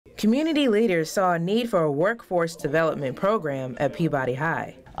Community leaders saw a need for a workforce development program at Peabody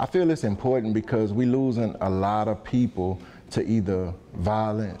High. I feel it's important because we're losing a lot of people to either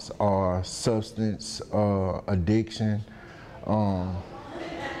violence or substance addiction,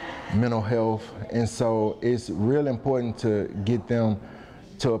 mental health, and so it's real important to get them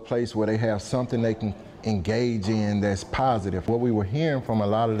to a place where they have something they can engage in that's positive. What we were hearing from a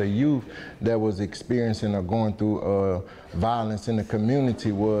lot of the youth that was experiencing or going through violence in the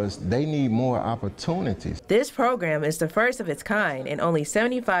community was they need more opportunities. This program is the first of its kind, and only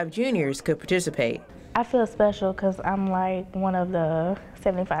 75 juniors could participate. I feel special because I'm like one of the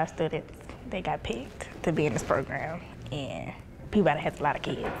 75 students that got picked to be in this program, and Peabody has a lot of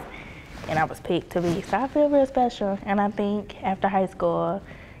kids, and I was picked to be, so I feel real special, and I think after high school,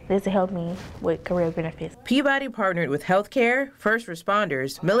 this will help me with career benefits. Peabody partnered with healthcare, first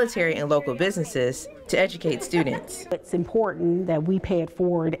responders, military, and local businesses to educate students. It's important that we pay it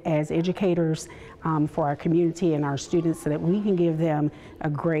forward as educators for our community and our students so that we can give them a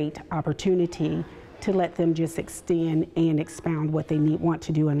great opportunity to let them just extend and expound what they want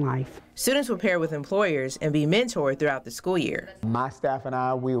to do in life. Students will pair with employers and be mentored throughout the school year. My staff and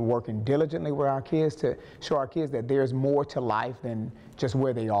I, we are working diligently with our kids to show our kids that there's more to life than just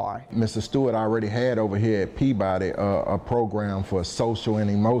where they are. Mr. Stewart already had over here at Peabody a program for social and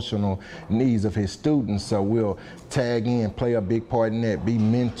emotional needs of his students, so we'll tag in, play a big part in that, be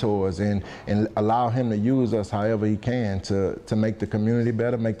mentors, and allow him to use us however he can to make the community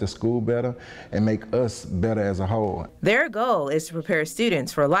better, make the school better, and make us better as a whole. Their goal is to prepare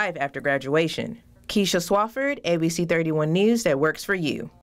students for life after graduation. Keisha Swafford, ABC 31 News, that works for you.